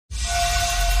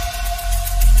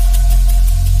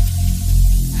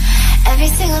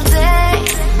single day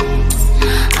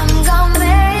I'm gonna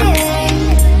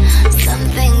make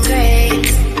something great.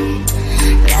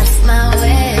 That's my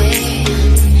way.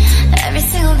 Every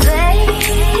single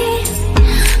day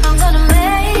I'm gonna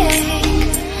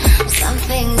make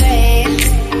something great.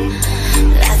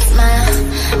 That's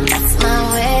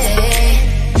my way.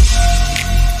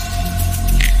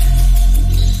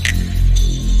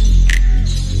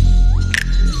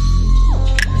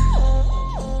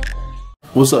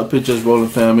 What's up, Pictures Rolling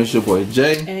fam? It's your boy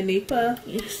Jay. And Nipa.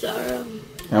 Yes, sir.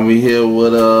 And we here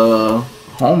with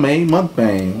homemade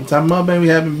mukbang. What type of mukbang we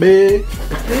having, big?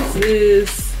 This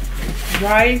is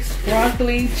rice,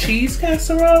 broccoli, cheese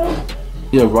casserole.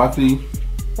 Yeah, broccoli.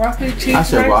 Broccoli, cheese. I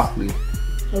said rice. broccoli.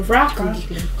 Broccoli.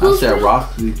 I said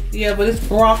broccoli. Yeah, but it's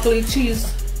broccoli, cheese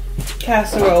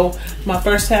casserole. My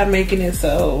first time making it,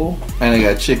 so. And they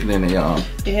got chicken in it, y'all.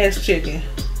 It has chicken.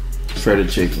 Shredded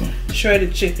chicken.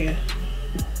 Shredded chicken.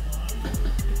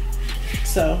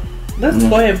 So, let's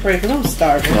go ahead and pray because I'm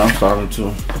starving. Yeah, I'm starving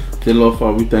too. Dear Lord,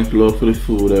 Father, we thank you, Lord, for the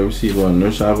food that we receive on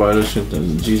nurse our vital strength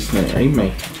in Jesus' name.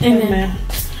 Amen. Amen.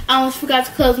 I almost forgot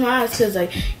to close my eyes because,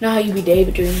 like, you know how you be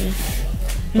David dreaming.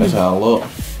 That's how I look.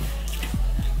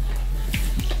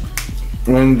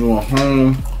 When you are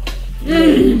home,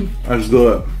 that's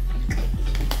good.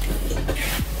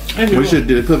 We should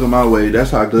do the cooking my way.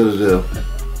 That's how good it is.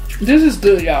 This is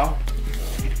good, y'all.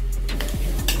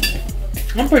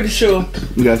 I'm pretty sure.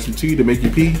 You got some tea to make you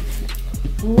pee?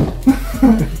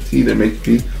 Tea that make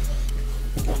you pee?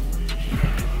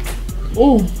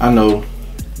 Ooh. I know.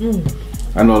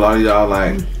 I know a lot of y'all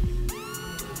like.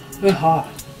 It's hot.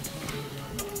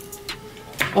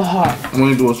 It's hot. We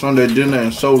ain't do a Sunday dinner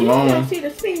in so long. See the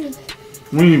thing.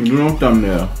 We ain't even do no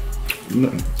thumbnail.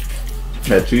 Nothing.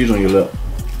 Had cheese on your lip.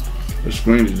 The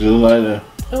screen is just like that.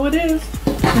 Oh, it is.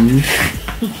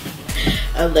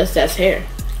 Unless that's hair.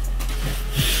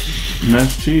 And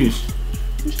that's cheese.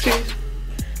 It's cheese.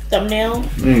 Thumbnail.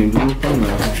 We ain't do no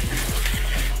thumbnail.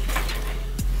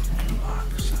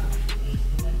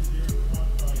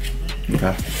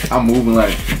 Okay. I'm moving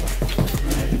like.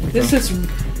 This is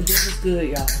good,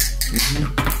 y'all.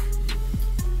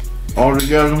 All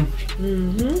together.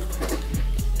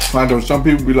 Like some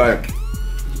people be like,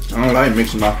 I don't like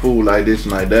mixing my food like this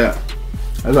and like that.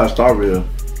 That's how Starville.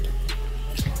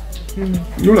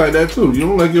 You like that too. You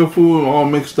don't like your food all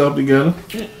mixed up together.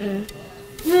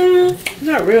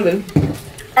 Not really.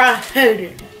 I hate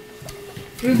it.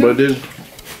 But this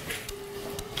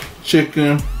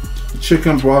chicken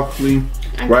broccoli,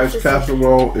 rice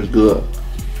casserole is good.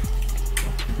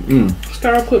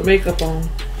 Star put makeup on.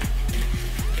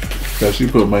 Cause she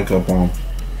put makeup on.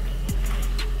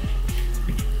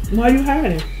 Why you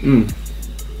hiding?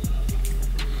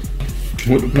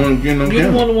 What the point of getting on You're the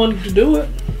camera? one who wanted to do it.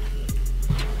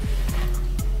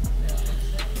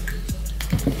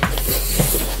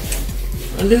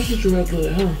 And this is real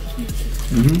good, huh?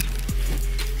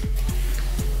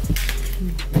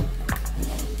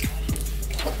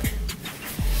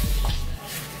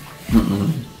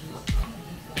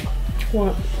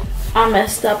 What? I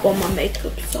messed up on my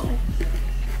makeup, so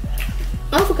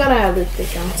I forgot I had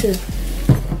lipstick on too.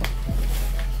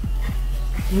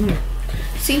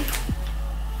 See?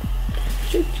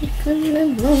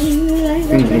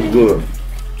 It's good.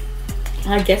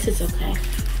 I guess it's okay.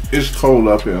 It's cold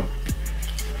up here.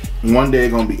 One day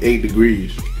it's gonna be 8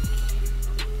 degrees.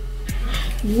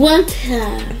 One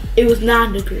time it was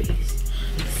 9 degrees.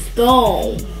 So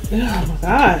Oh my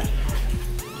God.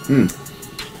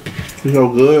 It's so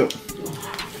good.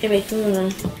 it makes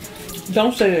me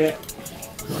Don't say that.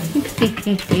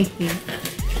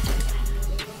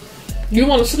 You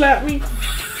want to slap me?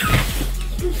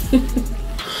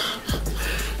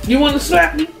 You want to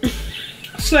slap me?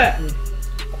 Slap me.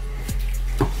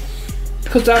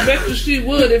 Because I bet you she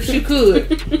would if she could.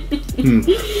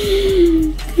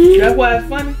 That's why it's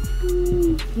funny.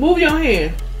 Move your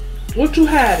hand. What you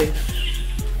hiding?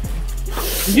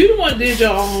 You the one that did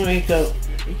your own makeup.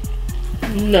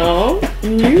 No,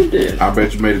 you did. I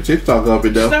bet you made a TikTok of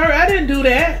it though. Sorry, I didn't do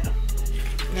that.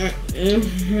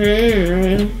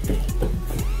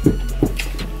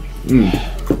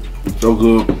 So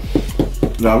good.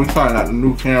 Now we trying out the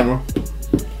new camera.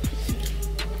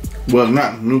 Well,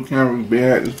 not the new camera. We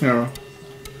had this camera.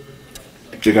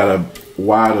 She got a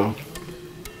wider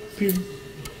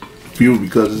view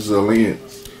because it's a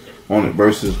lens on it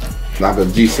versus like a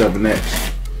G7X.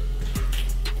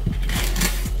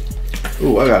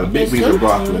 Ooh, I got a big piece of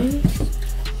broccoli.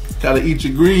 Gotta eat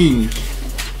your greens.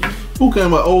 Who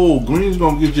came up? Oh, greens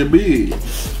gonna get you big.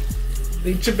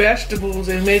 Eat your vegetables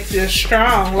and make you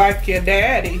strong like your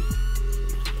daddy.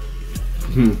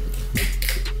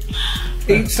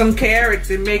 Eat some carrots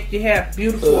and make you have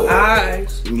beautiful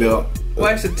eyes. Yeah.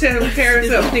 Why should tear them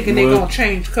carrots up thinking they're gonna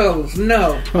change colors?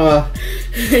 No. Huh?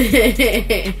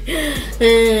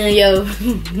 Yo.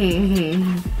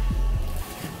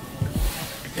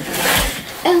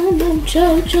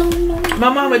 My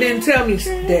mama didn't tell me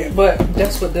that, but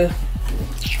that's what the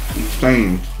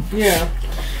Same. yeah.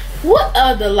 What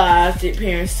other lies did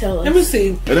parents tell us? Let me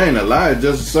see. It ain't a lie. It's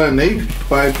just something they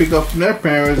probably pick up from their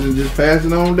parents and just pass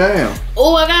it on down.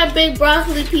 Oh, I got a big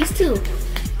broccoli piece too.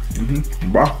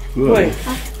 Bro, good. Wait.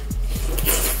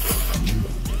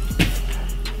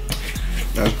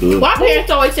 That's good. My parents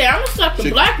always say, I'm gonna suck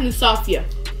the blackness off you.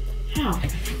 How?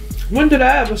 When did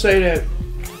I ever say that?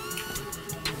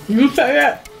 You say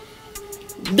that?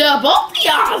 The both of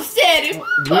y'all said it.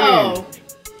 Oh.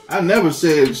 I never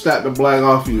said stop the black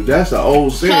off you. That's an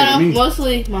old saying to me.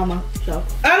 Mostly mama. So.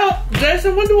 I don't,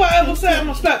 Jason, when do I ever say I'm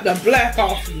gonna slap the black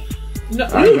off you? No,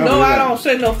 I you know know I that. don't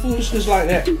say no foolishness like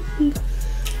that.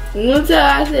 One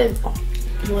time I said,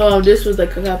 oh, this was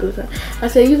like a couple of times. I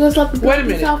said, you gonna slap the Wait a blackness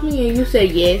minute. off me? And you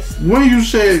said yes. When you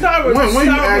said Start when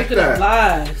you asked making up that,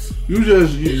 lies. you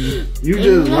just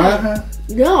No. lied.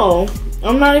 No,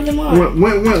 I'm not even lying.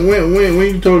 When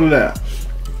you told her that?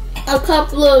 A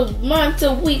couple of months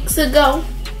or weeks ago.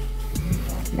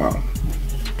 Wow.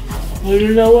 Well,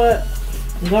 you know what?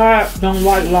 God don't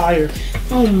like liars.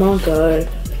 Oh my god.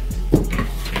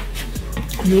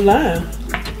 You lying.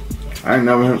 I ain't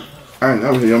never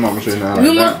heard your mama say nothing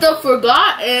You like must that. have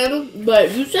forgotten,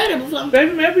 but you said it before.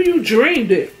 Baby, maybe you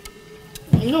dreamed it.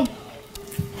 No.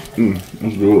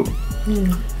 That's good.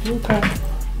 Okay.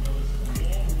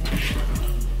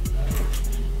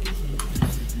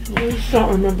 I just don't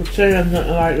remember saying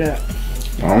nothing like that.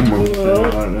 I don't remember saying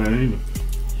like that either.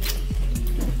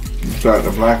 You start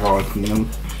the black off, you know.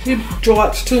 You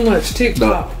watch too much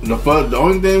TikTok. The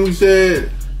only thing we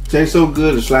said, tastes so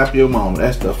good to slap your mama.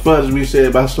 That's the first we said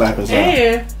about slapping something.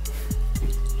 And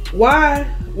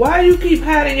why you keep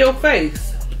hiding your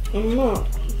face? I'm not.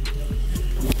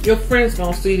 Your friends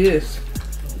gonna see this.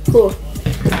 Cool.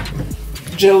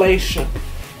 Gelation.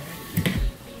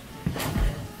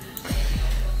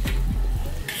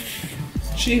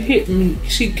 She hit me.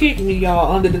 She kicked me,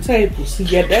 y'all, under the table. See,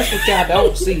 yeah, that's what y'all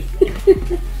don't see.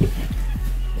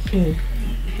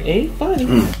 Ain't funny.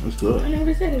 That's good. I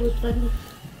never said it was funny.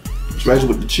 Especially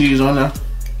with the cheese on there.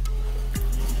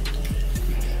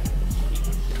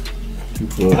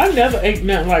 Good. I never ate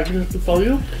nothing like this before.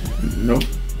 You? Nope.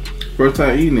 First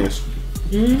time eating this.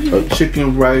 A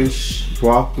chicken, rice,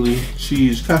 broccoli,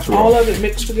 cheese, casserole. All of it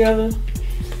mixed together.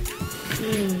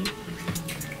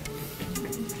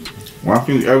 Well, I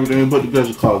think everything put together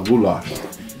is called goulash.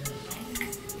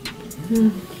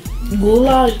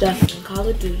 Goulash, that's in Call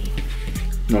of Duty.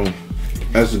 No,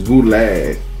 that's a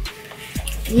goulash.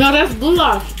 No, that's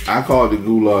goulash. I call it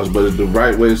goulash, but it's the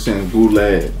right way of saying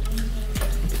goulash.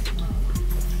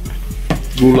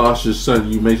 Goulash is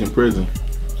something you make in prison.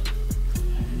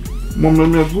 Mom, let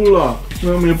me a goulash.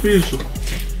 Let me a pizza.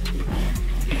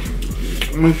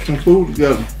 Make some food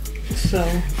together. So.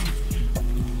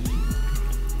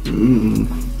 Mm-mm.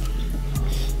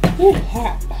 Ooh,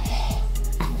 hot.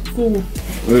 Ooh,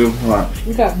 It's hot.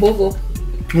 you got booger.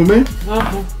 You me?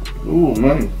 Uh-huh. Ooh,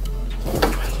 man.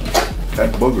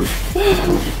 That booger.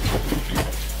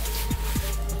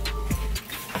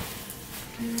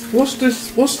 What's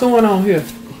this? What's going on here?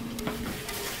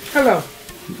 Hello.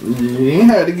 You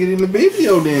had to get in the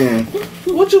video then.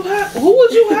 What you hide? Who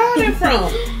was you hiding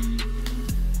from?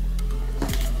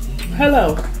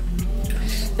 Hello.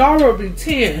 Star will be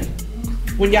 10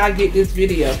 when y'all get this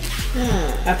video.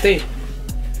 I think.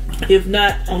 If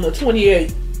not, on the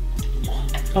 28th.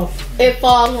 Oh, It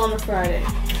falls on a Friday.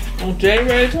 on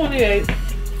January 28th,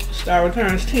 Star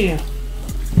returns 10.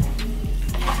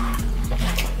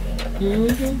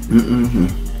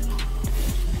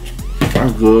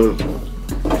 That's good.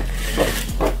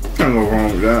 Can't go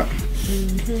wrong with that.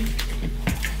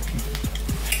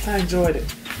 I enjoyed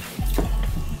it.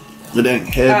 It ain't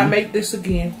I heavy. make this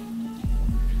again.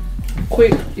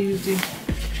 Quick, easy.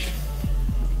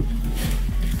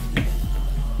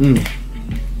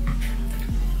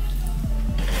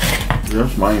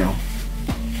 Yes, ma'am.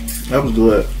 That was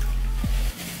good.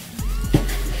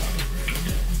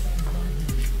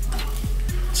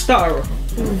 Star,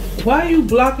 why are you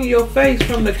blocking your face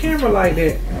from the camera like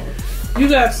that? You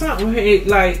got something here,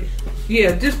 like,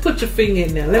 yeah, just put your finger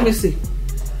in there. Let me see.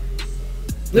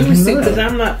 Let me see, because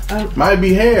I'm not, Might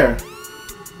be hair.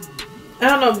 I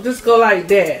don't know, just go like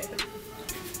that.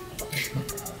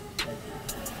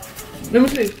 Let me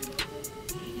see.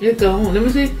 It go on. Let me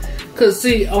see. Because,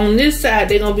 see, on this side,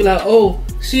 they're going to be like, oh,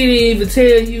 she didn't even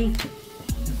tell you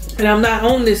And I'm not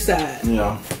on this side.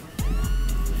 Yeah.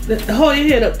 Hold your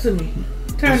head up to me.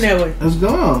 Turn that way. It's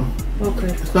gone. Okay.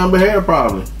 It's not a hair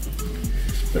problem.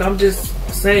 But I'm just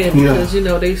saying because, you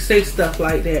know, they say stuff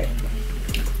like that.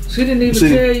 She didn't even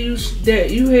tell you that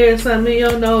you had something in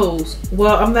your nose.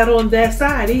 Well, I'm not on that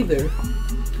side either.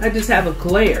 I just have a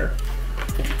glare.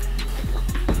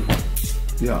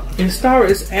 Yeah. And Star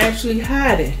is actually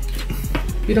hiding.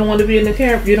 You don't want to be in the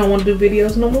camera? You don't want to do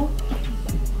videos no more?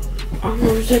 I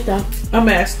never said that. I'm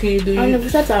asking you, do you? I never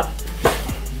said that.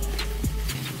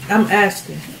 I'm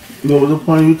asking. What was the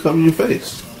point of you covering your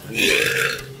face?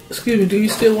 Excuse me, do you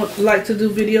still like to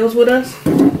do videos with us?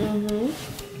 Mm-hmm.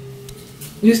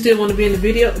 You still want to be in the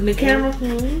video, in the camera?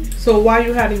 Mm-hmm. So why are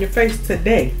you hiding your face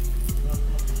today?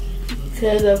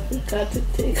 Because I forgot to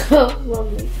take off my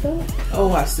makeup.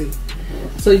 Oh, I see.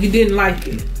 So you didn't like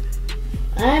it?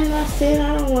 I'm not saying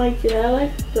I don't like it. I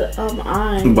like the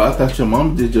eye. But I thought your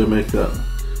mom did your makeup.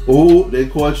 Oh, they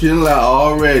caught you in lie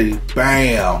already.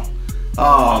 Bam.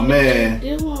 Oh, man. I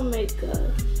did my makeup.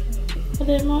 I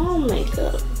did my own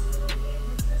makeup.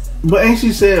 But ain't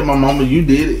she said, my mama, you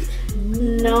did it?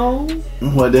 No.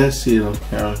 Well, that's it on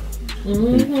camera.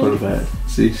 You put it back.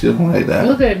 See, she don't like that.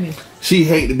 Look at me. She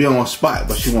hate to be on spot,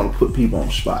 but she want to put people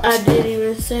on spot. I didn't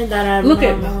even say that. Look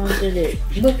at me. Mom did it.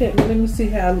 Look at me. Let me see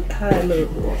how it look.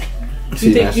 See,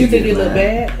 You think it look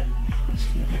bad?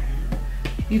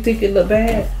 You think it look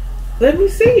bad? Let me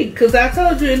see, cause I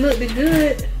told you it looked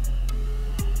good.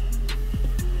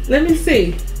 Let me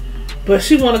see. But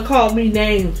she want to call me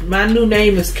names. My new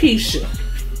name is Keisha.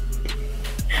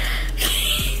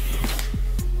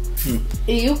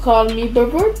 You called me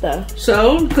Berberta.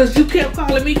 So, cause you kept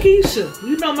calling me Keisha.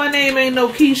 You know my name ain't no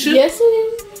Keisha. Yes, it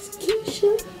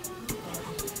is.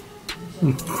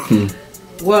 Keisha.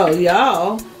 Well,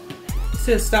 y'all,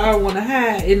 since Star want to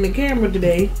hide in the camera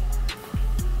today,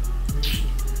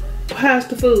 how's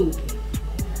the food?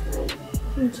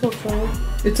 It's okay.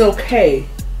 It's okay.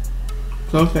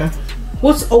 It's okay.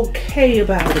 What's okay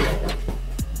about it?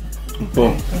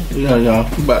 Well, y'all,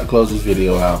 we about to close this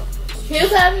video out.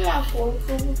 Here's having my fork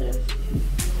over there.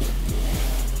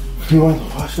 You want to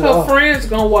wash it Her off? friends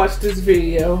gonna watch this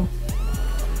video.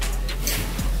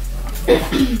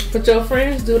 But your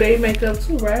friends do they makeup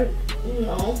too, right?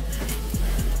 No.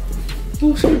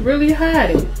 Ooh, she really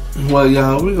hiding. Well,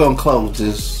 y'all, we're going to close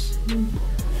this.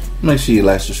 Make sure you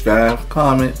like, subscribe,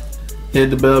 comment, hit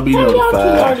the bell, be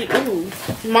notified.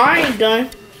 Mine done.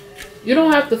 You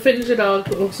don't have to finish it all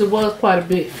because it was quite a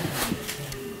bit.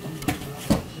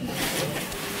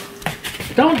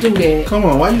 Don't do that. Come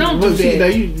on, why you Don't do see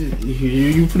that.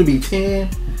 You finna be 10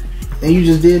 and you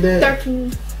just did that?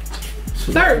 13.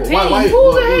 13? Why,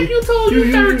 Who the heck you told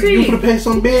you 13? You finna pay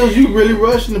some bills? You really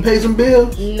rushing to pay some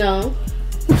bills? No.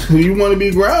 You wanna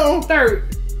be grown?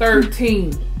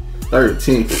 13.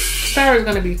 13. Sarah's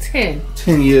gonna be 10.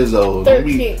 10 years old.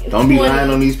 13. Don't be lying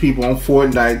on these people on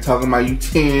Fortnite talking about you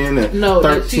 10 and No,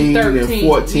 13 she's and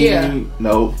 14. Yeah.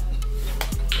 No.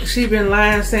 She been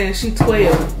lying saying she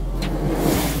 12.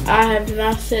 I have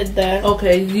not said that.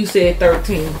 Okay, you said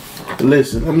 13.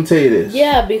 Listen, let me tell you this.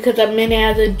 Yeah, because I meant it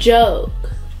as a joke.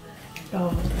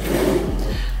 Oh.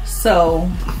 So,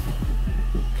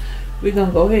 we're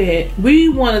gonna go ahead. We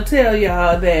want to tell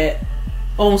y'all that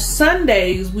on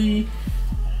Sundays, we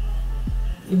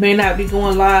may not be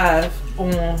going live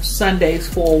on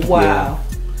Sundays for a while.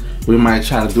 Yeah. We might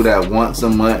try to do that once a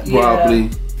month, Yeah. probably.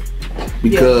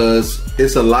 Because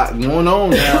it's a lot going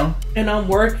on now. And I'm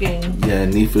working. Yeah,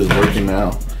 Nifa's working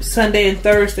now. Sunday and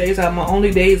Thursdays are my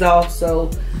only days off, so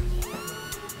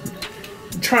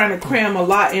trying to cram a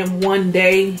lot in one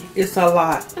day, it's a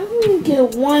lot. I'm gonna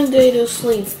get one day to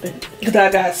sleep. Because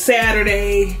I got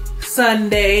Saturday,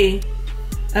 Sunday.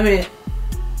 I mean,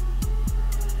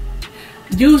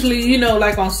 usually, you know,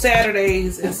 like on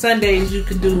Saturdays and Sundays, you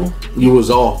can do. You was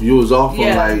off. You was off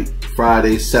Yeah. on like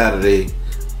Friday, Saturday.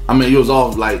 I mean, you was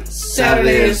off like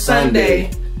Saturday and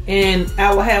Sunday. And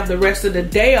I will have the rest of the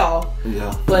day off.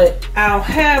 Yeah. But I'll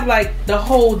have like the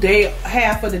whole day,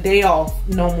 half of the day off,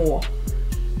 no more.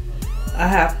 I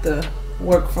have to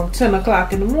work from 10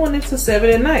 o'clock in the morning to 7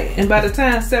 at night. And by the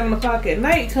time 7 o'clock at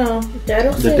night comes,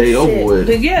 That'll The day over with.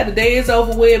 the day is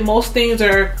over with. Most things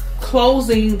are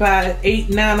closing by 8,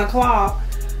 9 o'clock.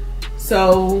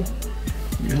 So,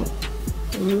 Yep.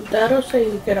 That'll say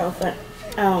you get off at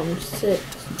 6.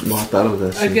 Well, I thought it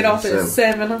was that I get off at 7.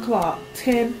 7 o'clock,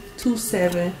 10 to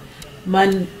 7,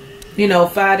 Monday,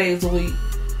 5 days a week.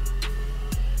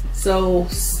 So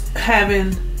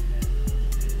having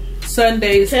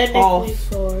Sundays off. Technically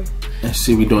 4. And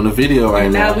see, we doing a video right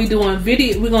And now. now we doing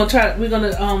video. We're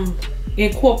gonna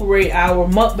incorporate our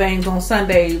mukbangs on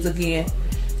Sundays again.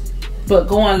 But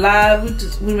going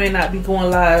live, we may not be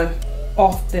going live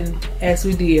often as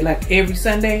we did. Like every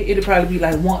Sunday, it'll probably be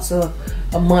like once a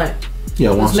month.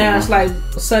 Yeah, once now a it's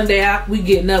month. like Sunday out, we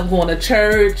getting up, going to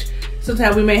church.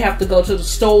 Sometimes we may have to go to the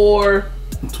store.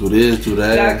 Do this, do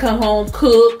that. Gotta come home,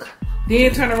 cook,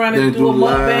 then turn around and do a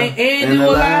mukbang and do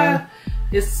a live.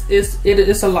 It's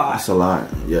a lot. It's a lot.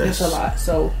 Yes. It's a lot.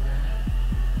 So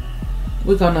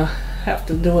we're gonna have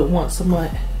to do it once a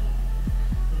month.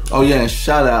 Oh yeah, and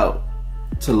shout out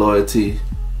to Loyalty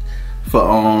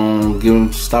for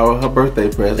giving Star her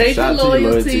birthday present. Thank Shout you, out to you,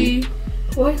 Loyalty.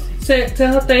 What?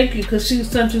 Tell her thank you because she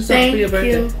sent you something for your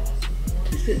birthday.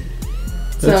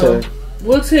 So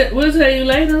we'll tell you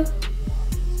later.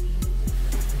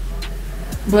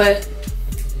 But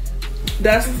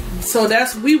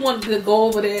that's we wanted to go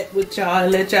over that with y'all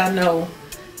and let y'all know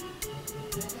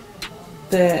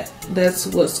that that's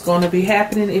what's going to be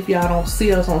happening if y'all don't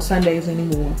see us on Sundays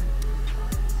anymore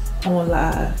on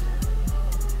live.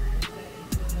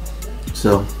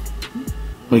 So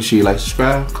make sure you like,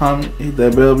 subscribe, comment, hit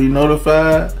that bell, be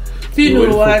notified. If you're new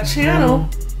to our channel,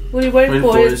 what are you waiting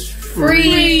for? It's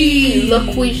free,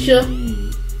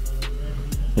 LaQuisha.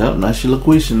 Yep, now she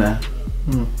LaQuisha now.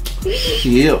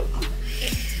 Yep.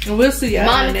 And we'll see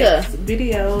y'all in the next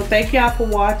video. Thank y'all for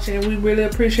watching. We really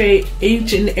appreciate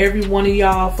each and every one of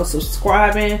y'all for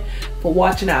subscribing, for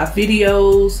watching our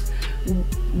videos.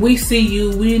 We see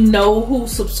you. We know who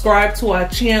subscribed to our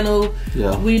channel.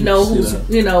 Yeah, we know who's,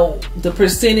 the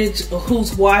percentage of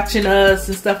who's watching us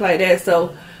and stuff like that.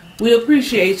 So we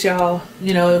appreciate y'all.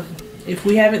 If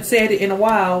we haven't said it in a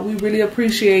while, we really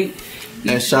appreciate.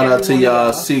 And shout out to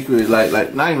y'all secret,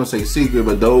 like not even say secret,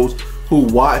 but those who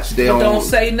watch, they don't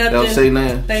say nothing. Don't say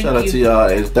nothing. Shout out to y'all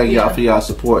and thank y'all for y'all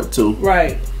support too.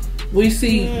 Right. We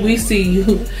see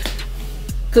you.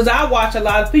 Cause I watch a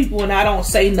lot of people and I don't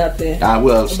say nothing. I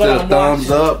will still thumbs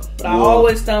up. But I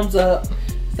always thumbs up,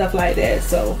 stuff like that.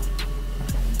 So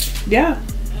yeah.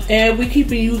 And we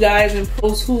keeping you guys in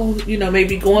post who, may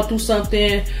be going through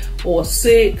something or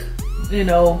sick,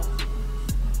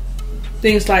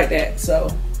 things like that. So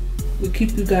we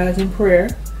keep you guys in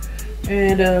prayer.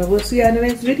 And we'll see you in the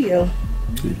next video.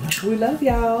 We love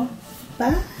y'all.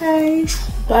 Bye.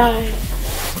 Bye.